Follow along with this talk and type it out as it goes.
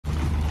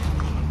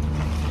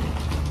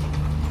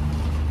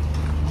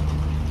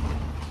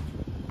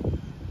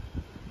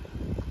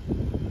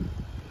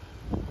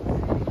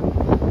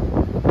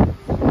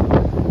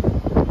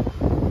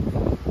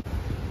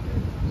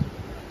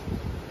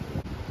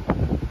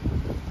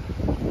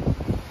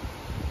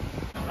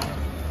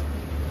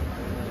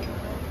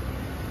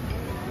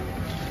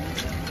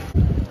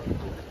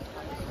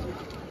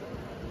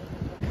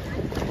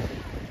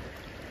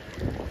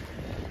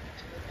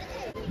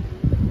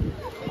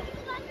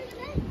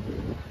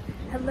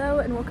Hello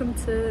and welcome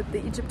to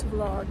the Egypt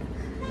vlog.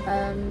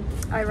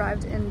 I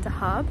arrived in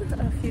Dahab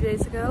a few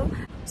days ago.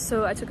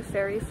 So I took a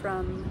ferry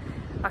from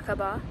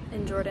Aqaba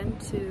in Jordan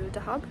to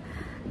Dahab,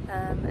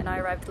 and I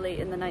arrived late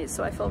in the night,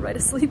 so I fell right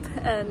asleep.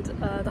 And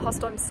the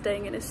hostel I'm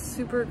staying in is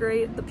super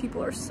great. The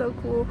people are so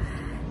cool.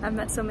 I've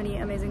met so many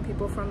amazing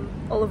people from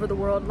all over the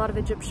world, a lot of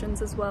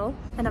Egyptians as well.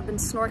 And I've been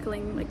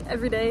snorkeling like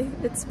every day.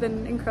 It's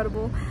been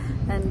incredible.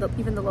 And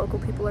even the local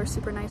people are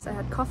super nice. I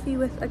had coffee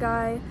with a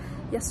guy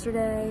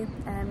yesterday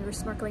and we were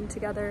snorkeling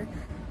together.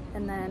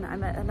 And then I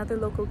met another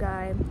local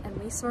guy and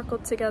we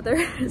snorkeled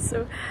together.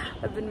 So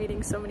I've been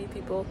meeting so many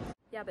people.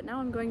 Yeah, but now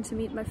I'm going to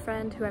meet my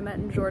friend who I met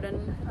in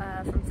Jordan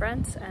from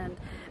France, and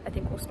I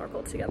think we'll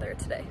snorkel together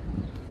today.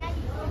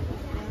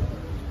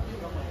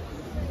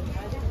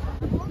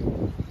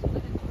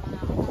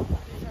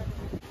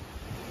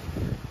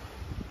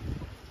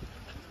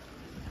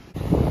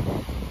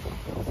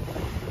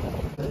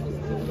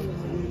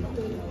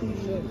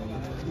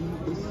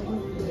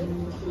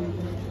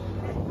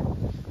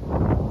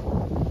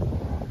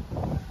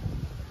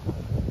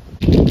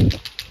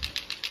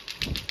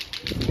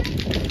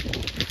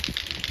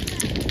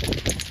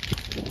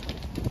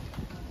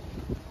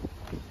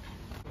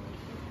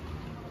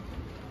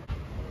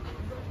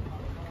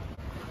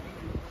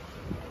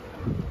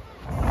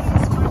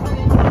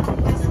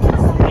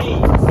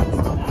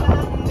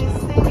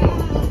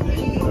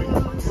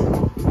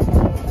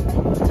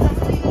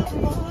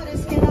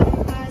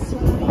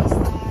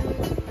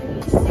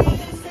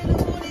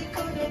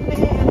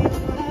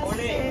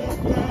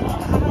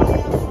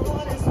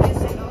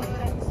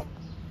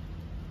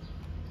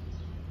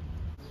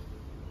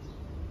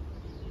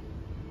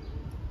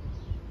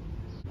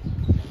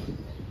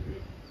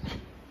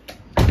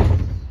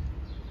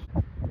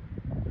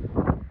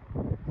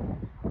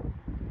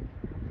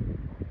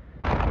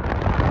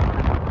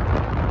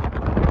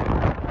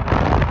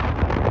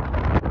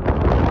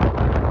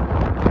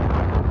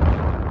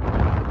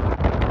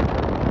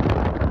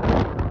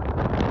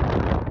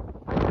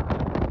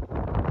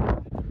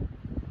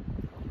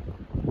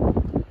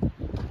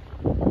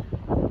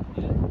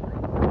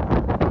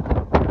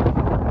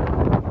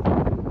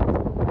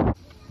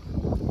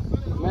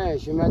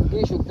 ماشي، ما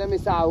تجيش قدامي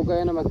ساعة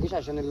وجاي هنا، ما تجيش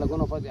عشان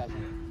اللاجونة فاضية.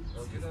 عشان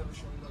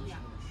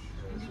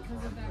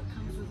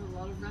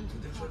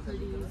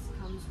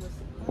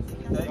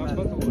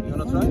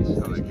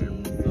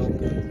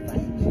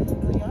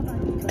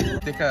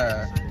Take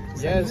a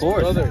yes,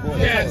 brother.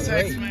 Yes,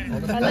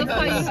 man. I like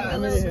how you have a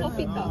little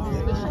coffee cup.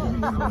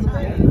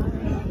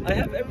 I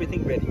have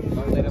everything ready.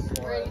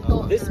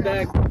 This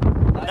bag.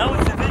 Now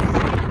it's a video.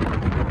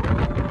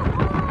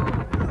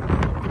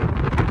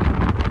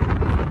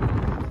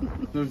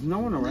 There's no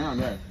one around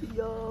there.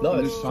 No,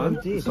 it's so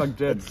dead. It's like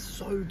dead. It's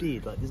so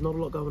dead. Like there's not a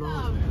lot going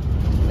on.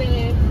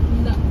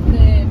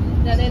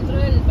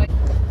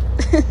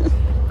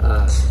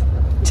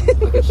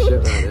 I get shit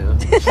right now.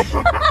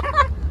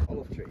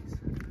 Olive trees.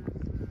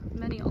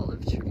 Many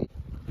olive trees.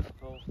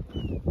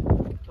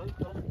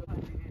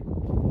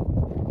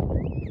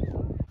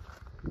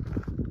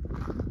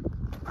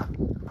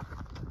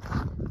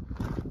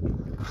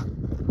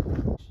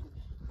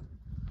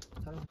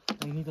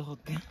 I need a hug.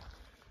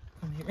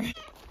 Come here.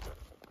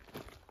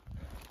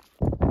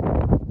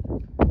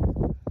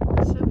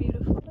 So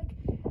beautiful.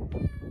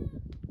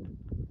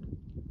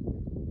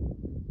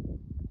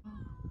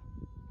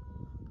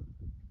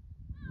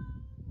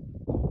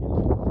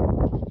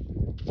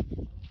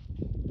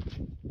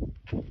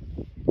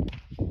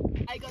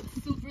 I got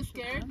super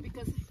scared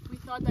because we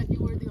thought that you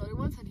were the other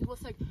ones, and he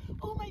was like,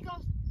 "Oh my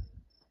gosh!"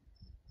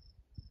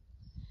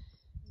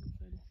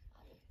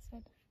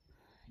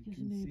 You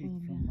can see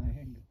from my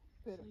angle.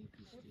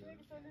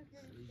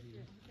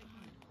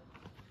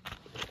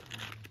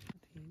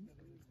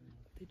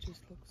 They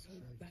just look so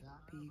big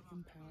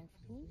and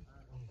powerful.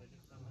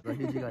 Where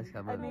did you guys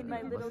come I made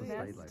my little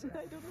nest. Like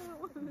I don't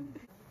know.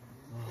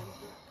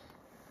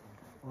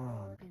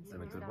 Se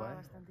me turba,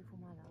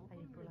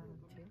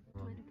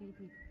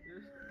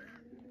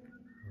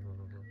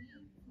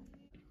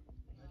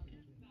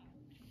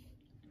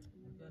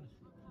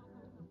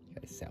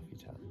 Guys, selfie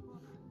time.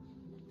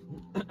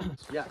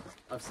 Yeah,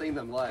 I've seen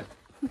them live.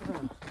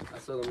 I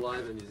saw them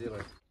live in New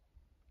Zealand.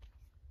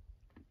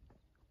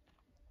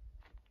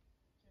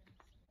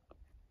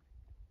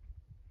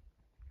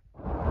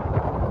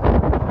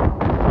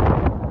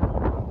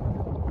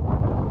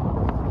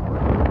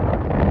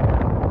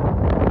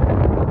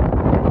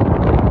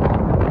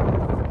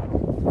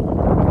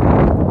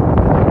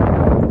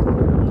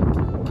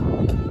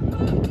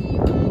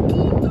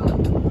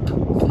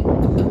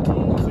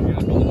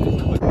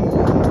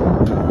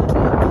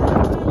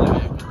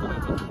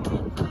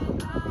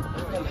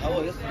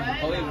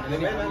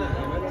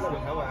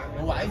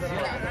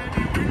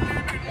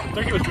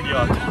 Turkey was pretty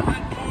hot.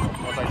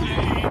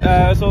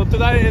 So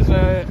today is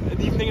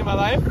an evening in my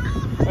life.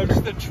 I'm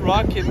just in a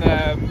truck in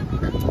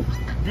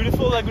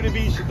beautiful Laguna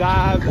Beach,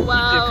 Dahab,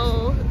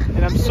 Wow. Egypt.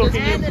 And I'm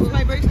soaking in. It's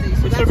my birthday.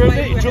 So It's my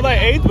birthday, July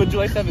 8th, but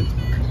July 7th.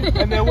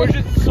 And then we're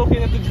just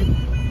soaking at the gym.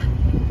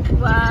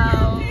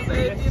 Wow,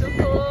 very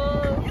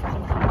beautiful.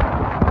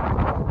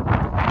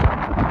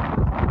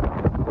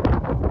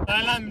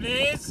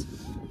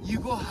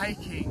 go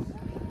hiking,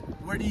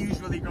 where do you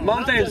usually go?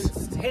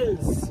 Mountains,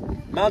 hills,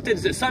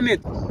 mountains, summit.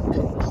 Oh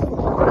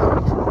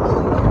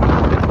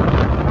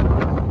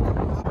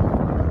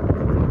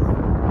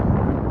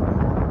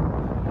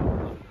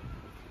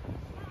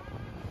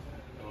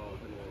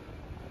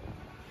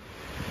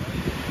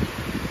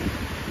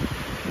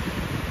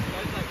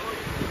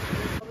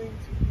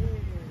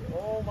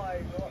my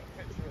god,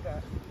 picture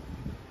that.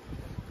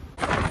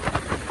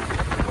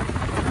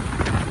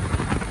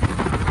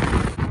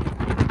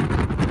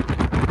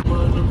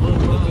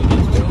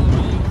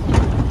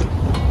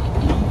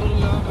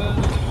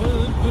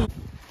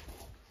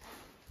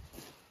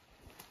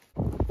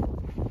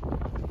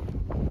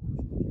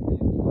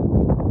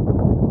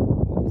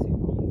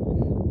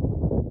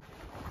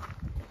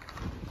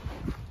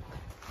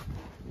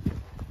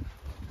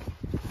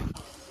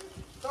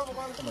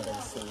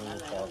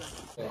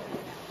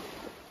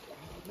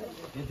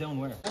 Get down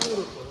where?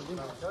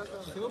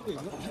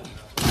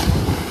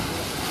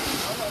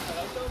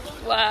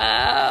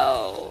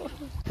 Wow.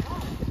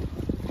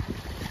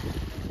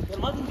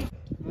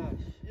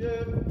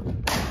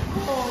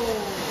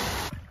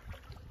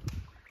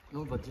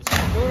 No, but just.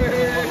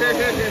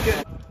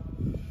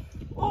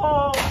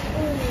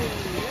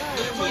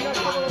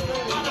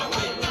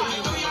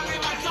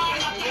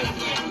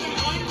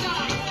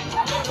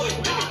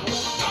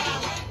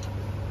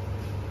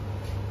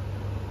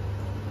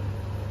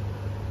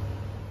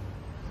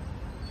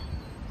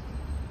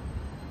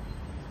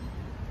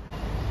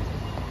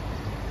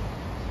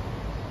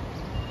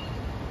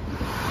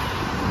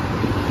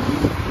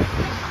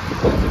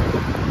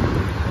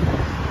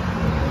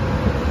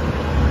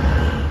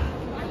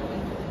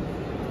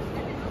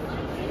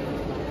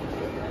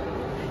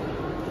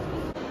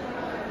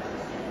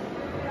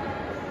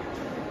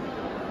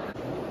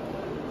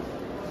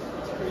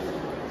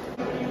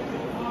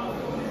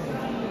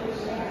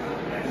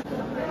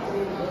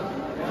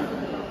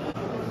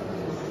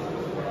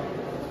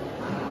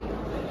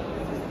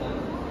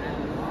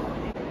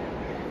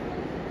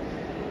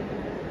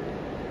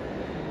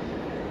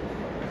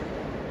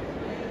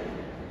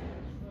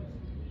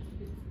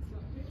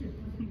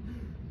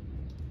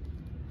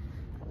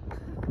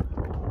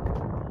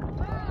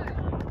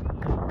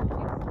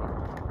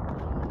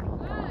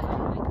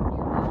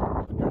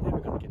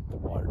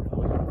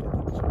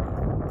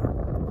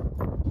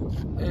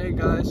 Hey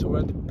guys, so we're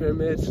at the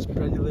pyramids, it's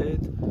pretty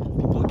lit.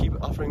 People keep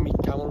offering me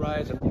camel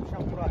rides and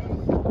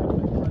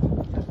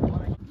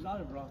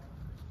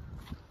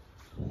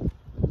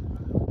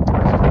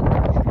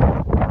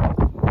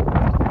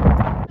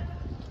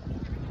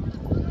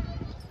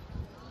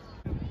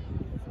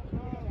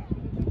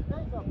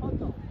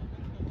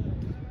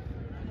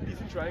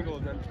decent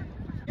triangles, man.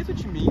 Guess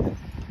what you mean?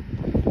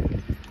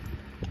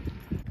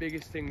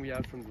 Biggest thing we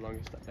have from the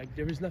longest time. Like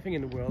there is nothing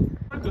in the world.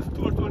 Just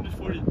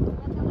 240.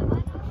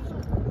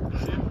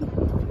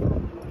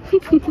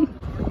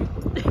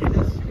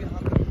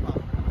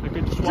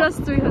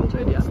 Just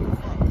 300, yeah.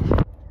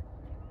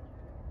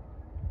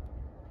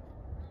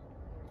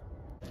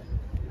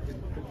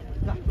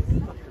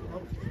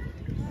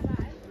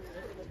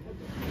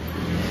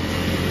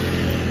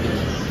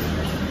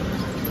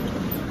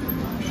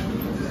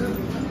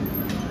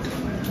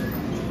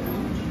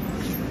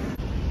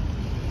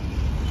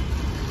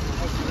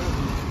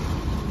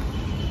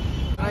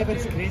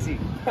 Ivan's crazy.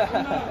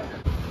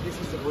 This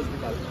is the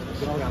hospital.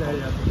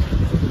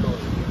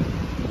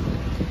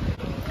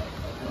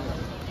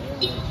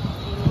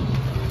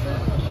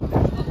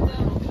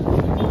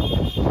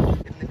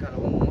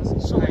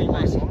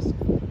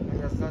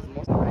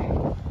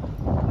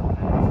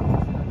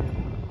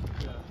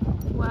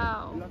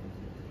 Wow.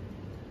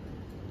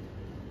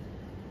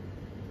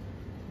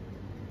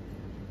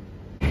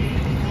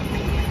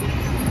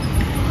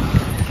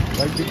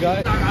 Like the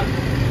guy.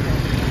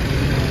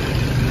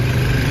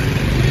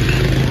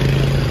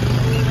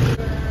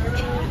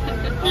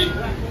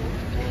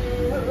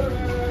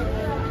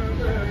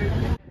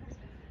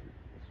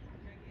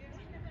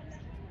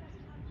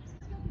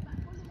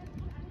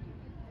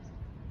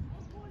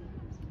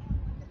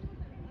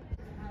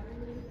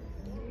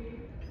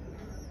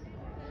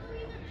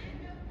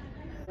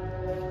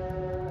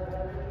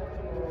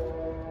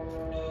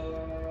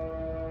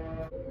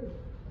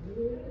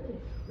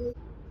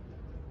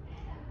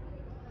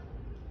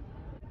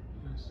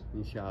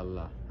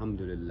 Inshallah.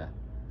 Alhamdulillah.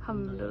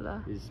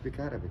 Alhamdulillah. You speak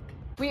Arabic?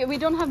 We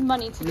don't have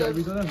money to give.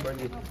 We don't have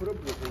money. No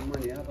problem.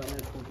 Money. Have a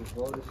nice photo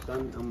for the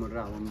sun. I'm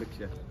around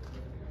picture.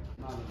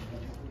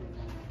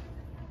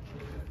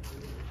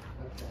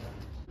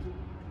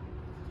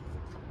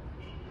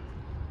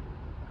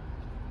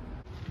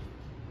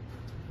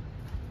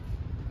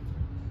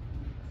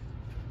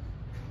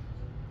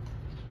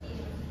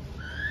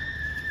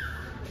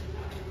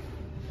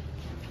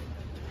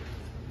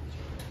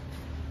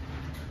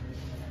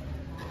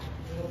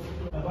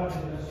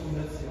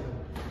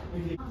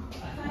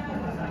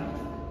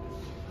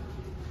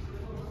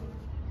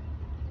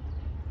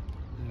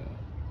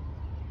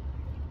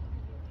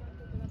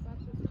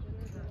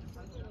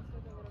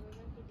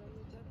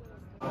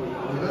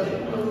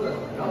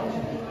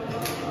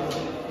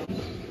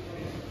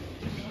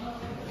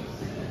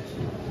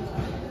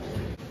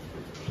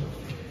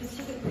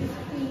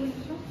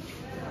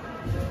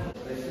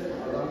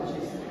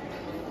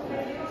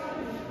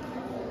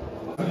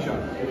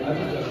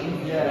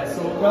 Yeah,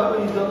 so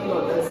probably you don't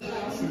know. That's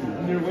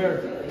near where?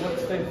 What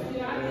state?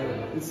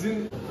 It's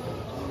in.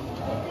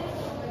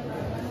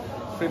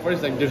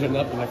 First, like there's an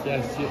up, like yeah,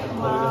 I see it.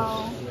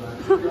 Wow.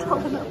 Tall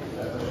enough.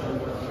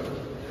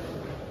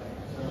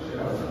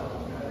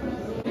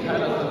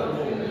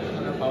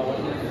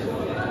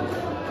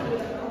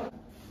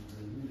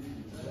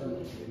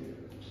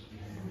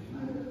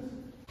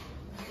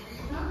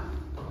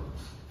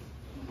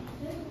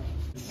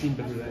 It's seen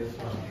better days,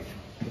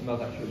 but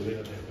not actually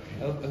later. I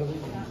don't know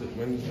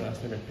when was the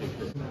last time I paid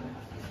for it.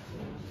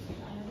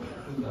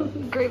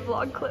 Great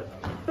vlog clip.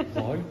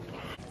 Vlog?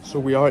 So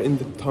we are in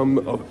the tomb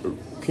of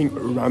King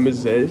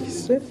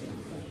Ramesses.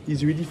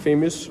 He's really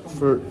famous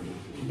for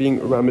being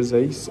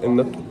Ramesses and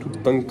not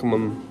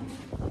Tutankhamun.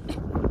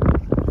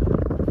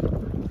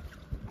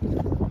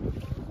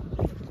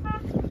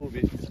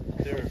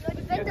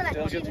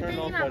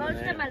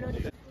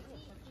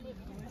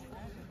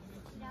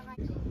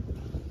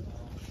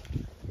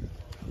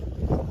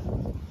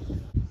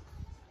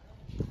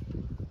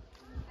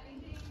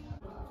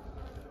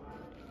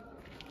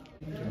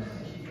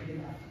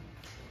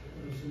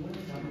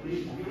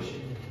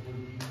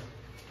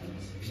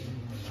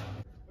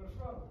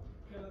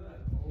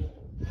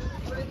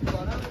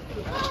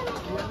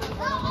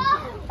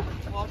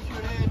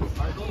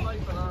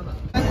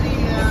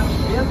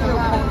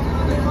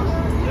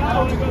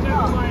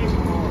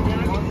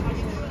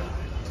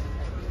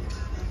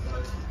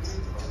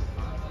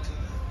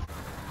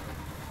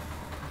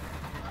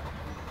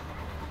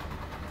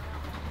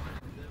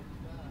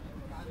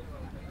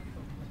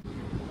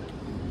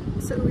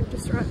 So we've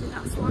just arrived in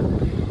Aswan.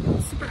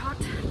 It's super hot,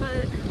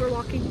 but we're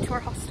walking to our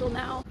hostel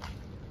now.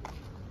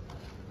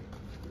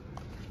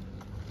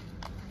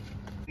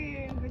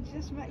 We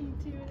just met you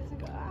 2 minutes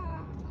ago.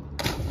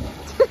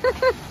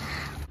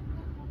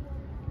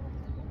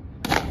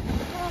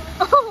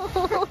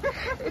 Oh,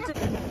 it's a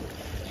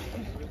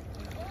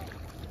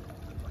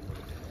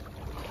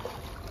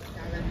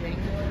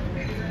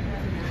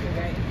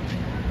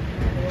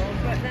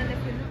But then if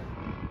we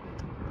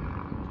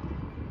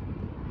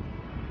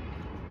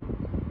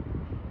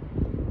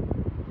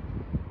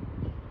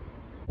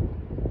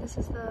This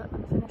is the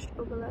unfinished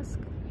obelisk.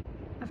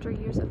 After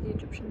years of the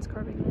Egyptians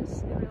carving this,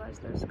 they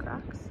realized there's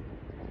cracks,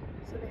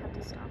 so they had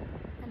to stop,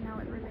 and now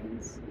it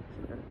remains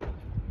here.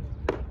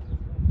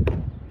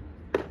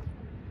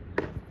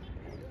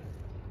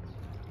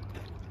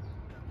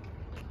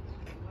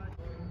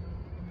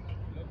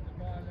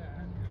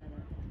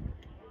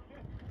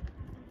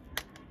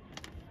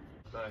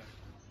 Nice.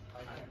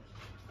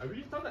 I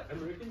really thought that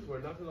Americans were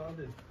not allowed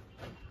in.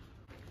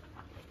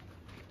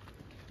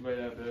 But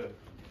yeah,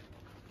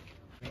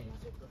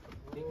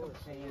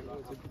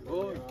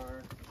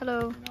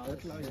 Hello. where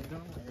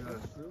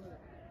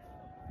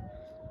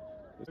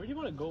do you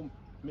want to go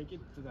make it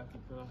to that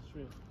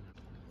trip?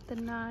 The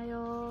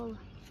Nile.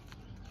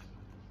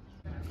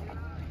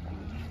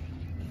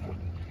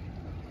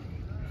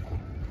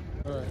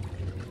 Alright.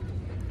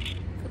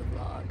 For the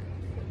vlog.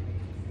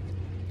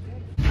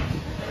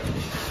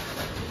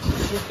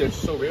 They're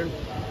so weird.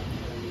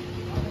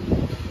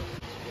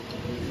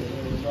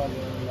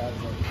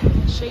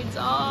 Shades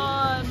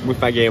on. With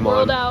my game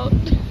World on. out.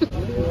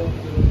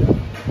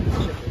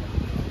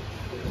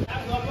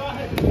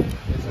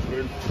 This is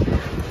weird.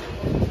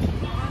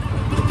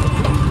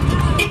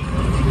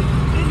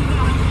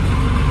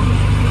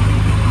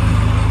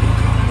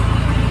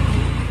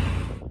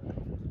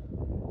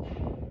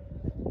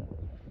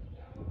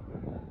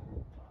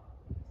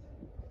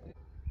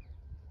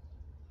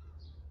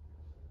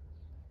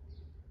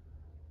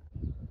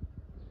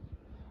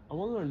 I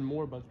want to learn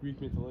more about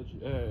Greek mythology,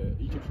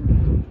 Egyptian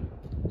mythology.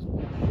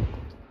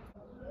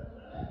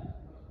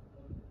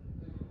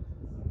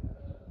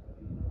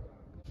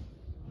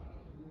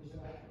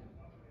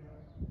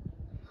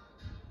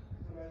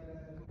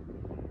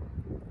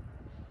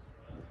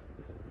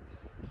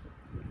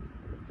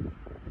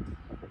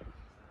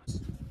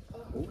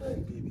 Okay,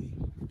 baby.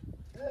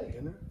 Hey,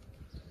 dinner.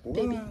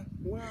 Baby.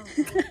 Wow.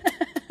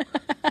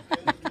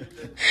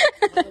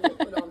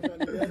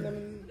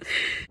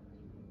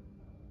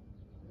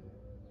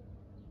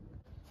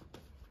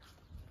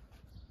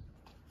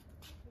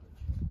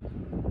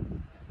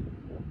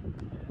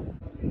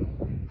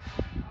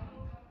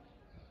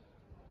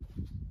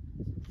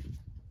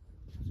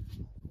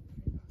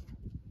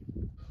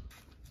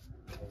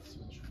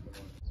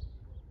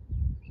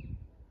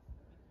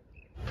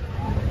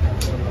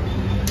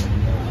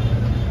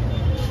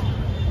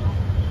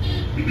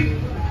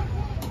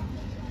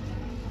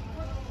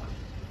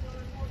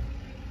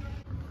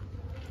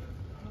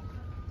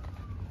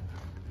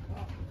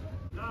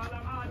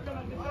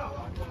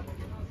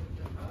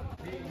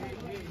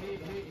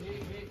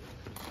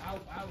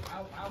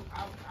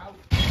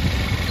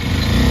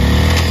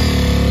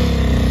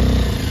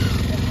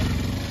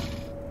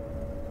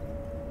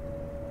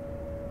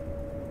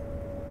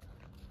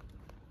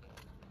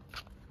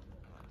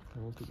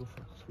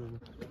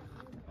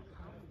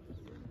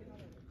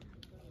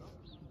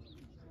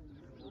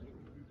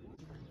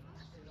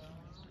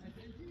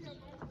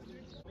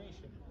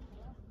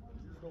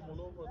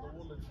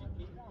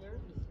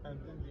 and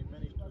then they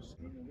managed to.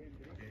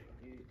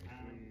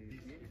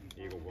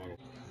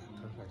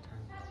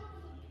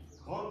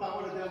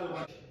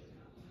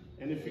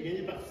 Elle ne fut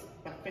gagnée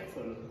par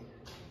personne.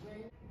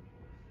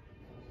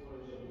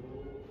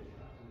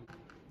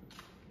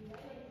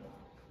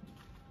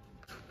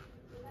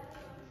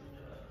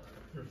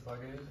 Your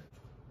fucking.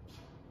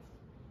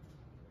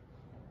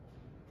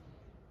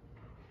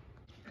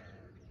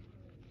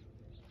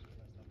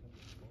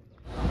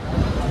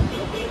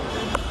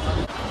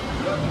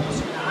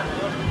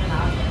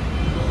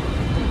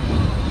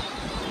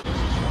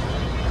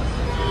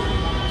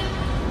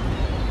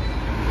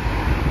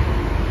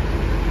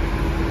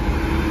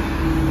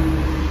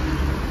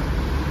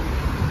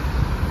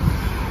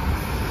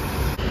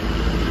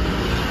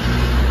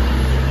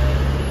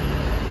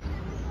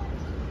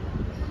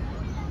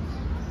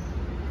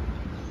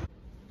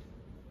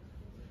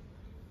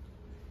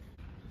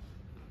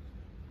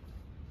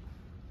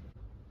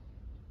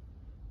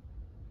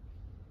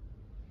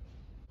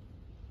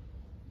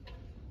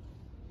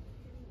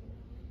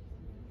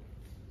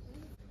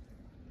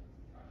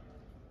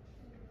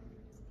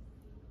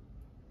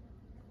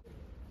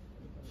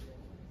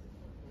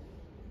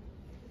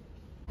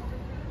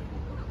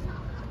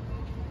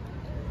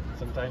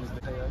 Sometimes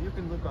you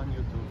can look on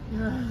YouTube.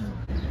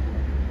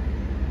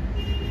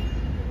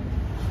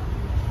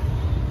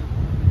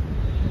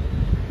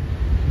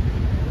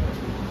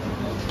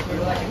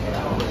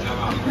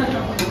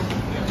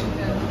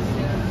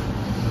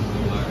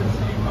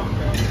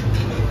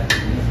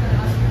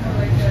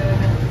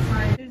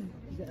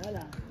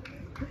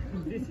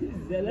 This is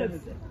the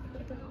left.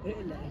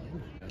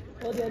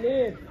 خد يا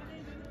ليف.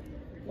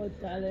 خد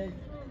تعالى.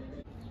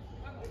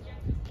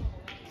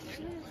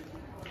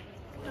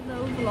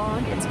 Hello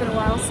vlog, it's been a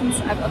while since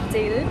I've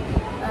updated,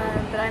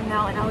 but I'm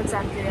now in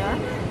Alexandria.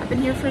 I've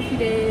been here for a few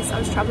days. I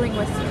was traveling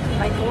with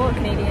Michael, a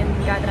Canadian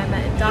guy that I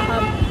met in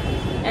Dahab,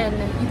 and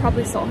you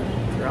probably saw him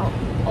throughout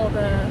all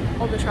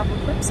the travel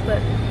clips,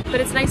 but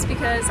it's nice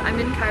because I'm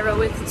in Cairo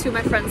with two of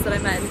my friends that I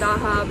met in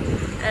Dahab,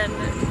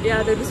 and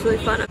yeah, they're just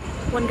really fun.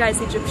 One guy's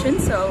Egyptian,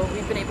 so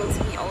we've been able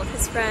to meet all of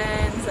his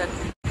friends and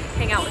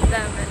hang out with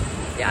them, and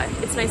yeah,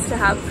 it's nice to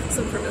have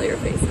some familiar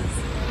faces.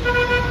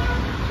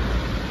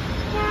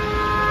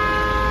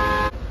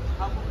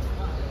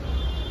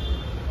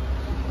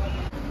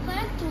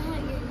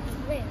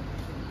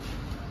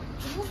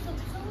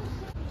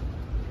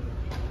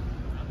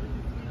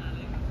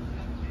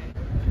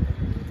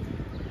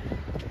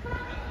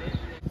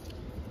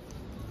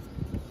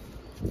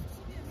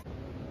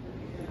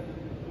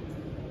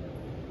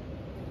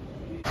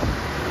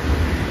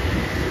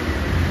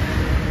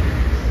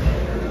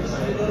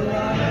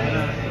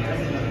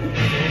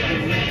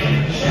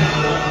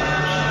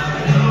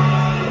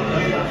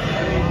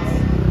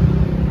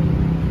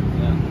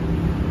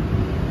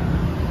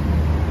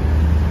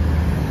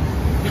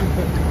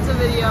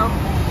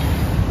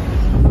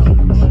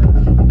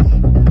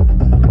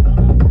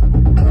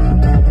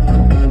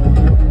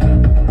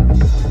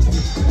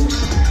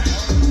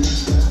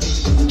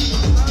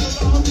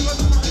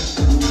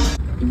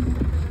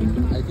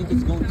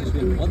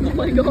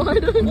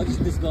 What is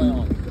this going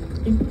on?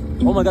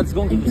 Oh my god, it's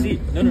going to the sea.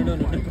 No.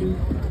 Okay.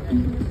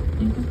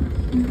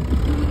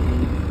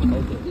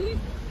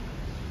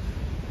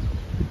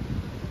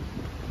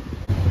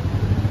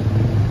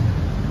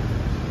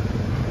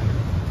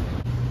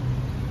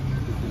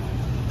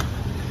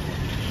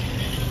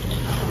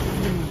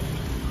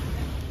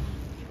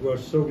 We're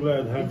so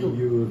glad having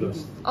you with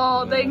us.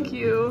 Oh, thank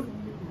you.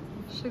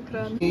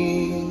 Shukran.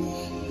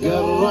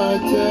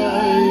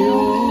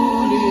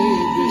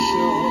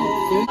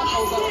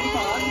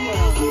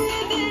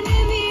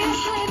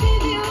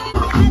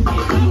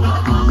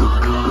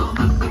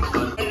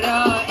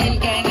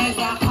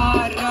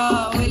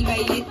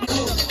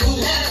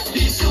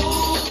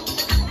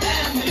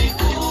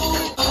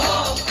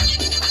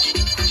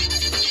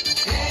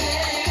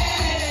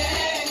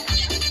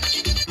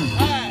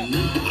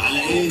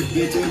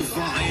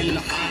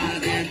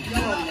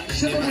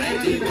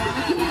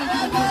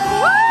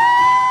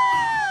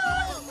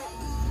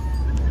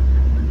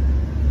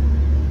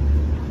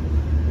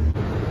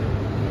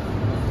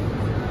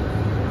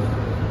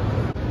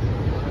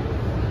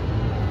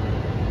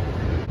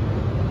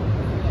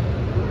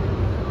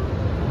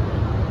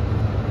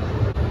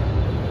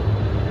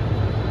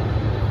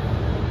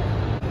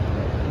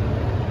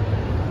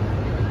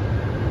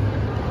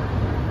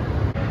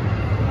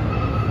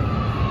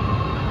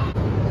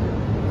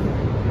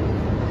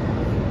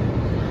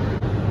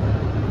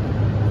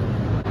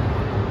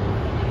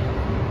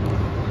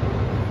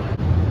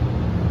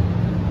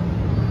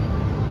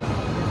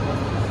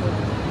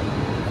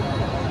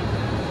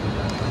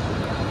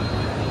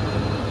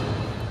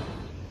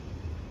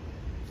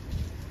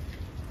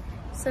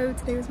 So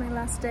today was my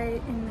last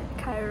day in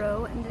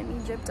Cairo and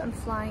in Egypt. I'm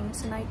flying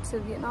tonight to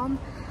Vietnam,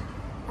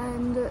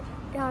 and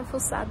yeah, I feel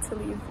sad to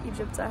leave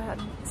Egypt. I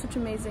had such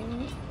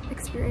amazing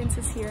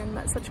experiences here and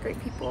met such great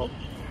people.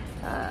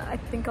 I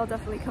think I'll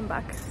definitely come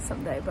back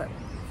someday, but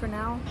for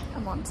now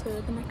I'm on to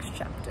the next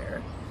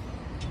chapter.